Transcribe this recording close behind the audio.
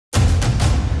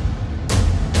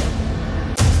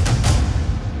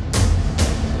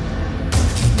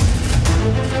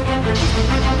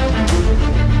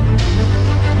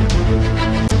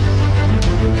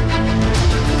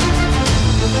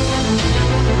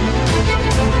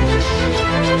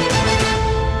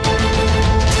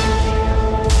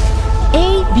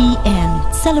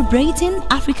celebrating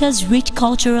Africa's rich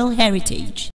cultural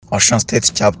heritage. Osun State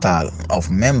Chapter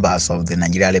of members of the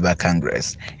Nigeria Labour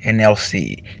Congress,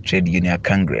 NLC, Trade Union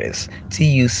Congress,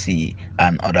 TUC,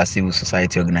 and other civil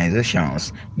society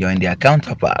organizations joined their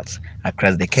counterparts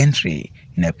across the country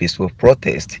in a peaceful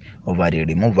protest over the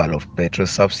removal of petrol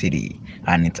subsidy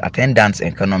and its attendant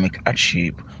economic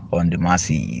hardship on the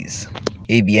masses.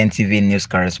 Abntv news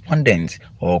correspondent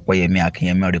Okoyemi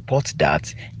Akinyemi reports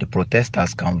that the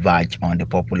protesters converged on the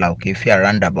popular Okefia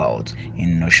roundabout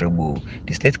in Osogbo,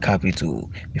 the state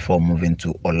capital, before moving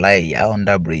to Olaiya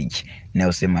Underbridge,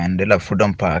 Nelson Mandela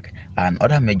Freedom Park, and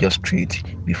other major streets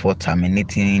before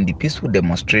terminating the peaceful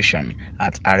demonstration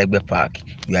at Aregbe Park,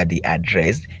 where they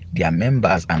addressed their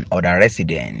members and other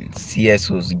residents.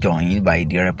 CSOs joined by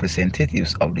the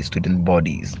representatives of the student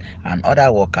bodies and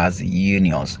other workers'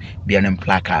 unions bearing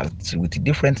placards with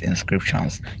different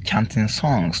inscriptions, chanting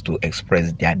songs to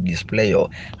express their displeasure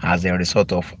as a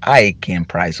result of hiking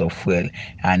price of fuel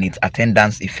and its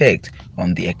attendant effect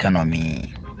on the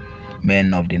economy.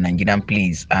 Men of the Nigerian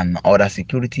police and other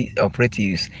security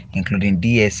operatives, including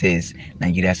DSS,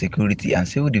 Nigeria Security and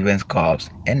Civil Defense Corps,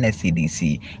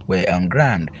 NSCDC, were on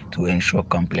ground to ensure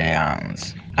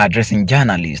compliance. Addressing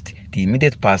journalists, the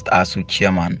immediate past ASU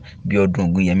chairman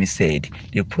Biodun Guyemi said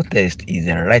the protest is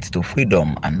a right to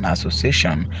freedom and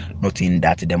association, noting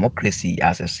that democracy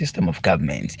as a system of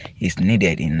government is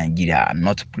needed in Nigeria,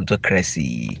 not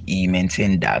plutocracy. He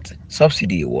maintained that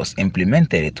subsidy was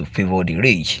implemented to favor the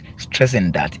rich,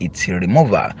 stressing that its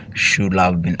removal should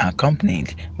have been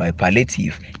accompanied by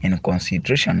palliative in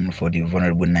consideration for the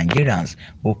vulnerable Nigerians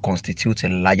who constitute a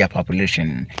larger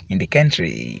population in the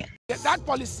country. That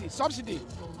policy, subsidy,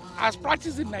 as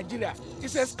practiced in Nigeria,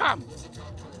 is a scam.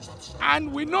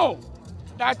 And we know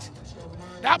that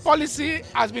that policy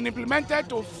has been implemented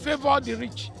to favor the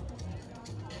rich,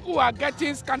 who are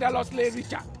getting scandalously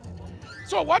richer.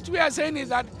 So what we are saying is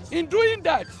that in doing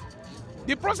that,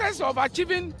 the process of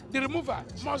achieving the removal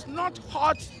must not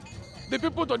hurt the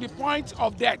people to the point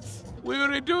of death. We will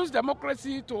reduce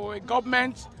democracy to a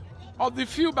government of the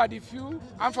few by the few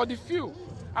and for the few.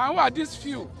 And who are these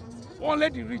few? Only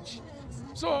the rich.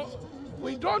 So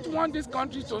we don't want this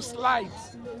country to slide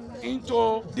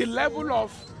into the level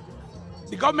of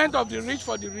the government of the rich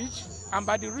for the rich and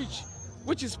by the rich,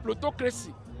 which is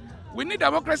plutocracy. We need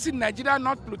democracy in Nigeria,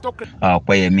 not plutocracy.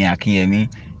 Okoyemi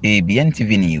Akinyemi,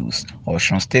 Abntv News,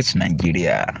 Osun State,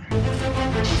 Nigeria.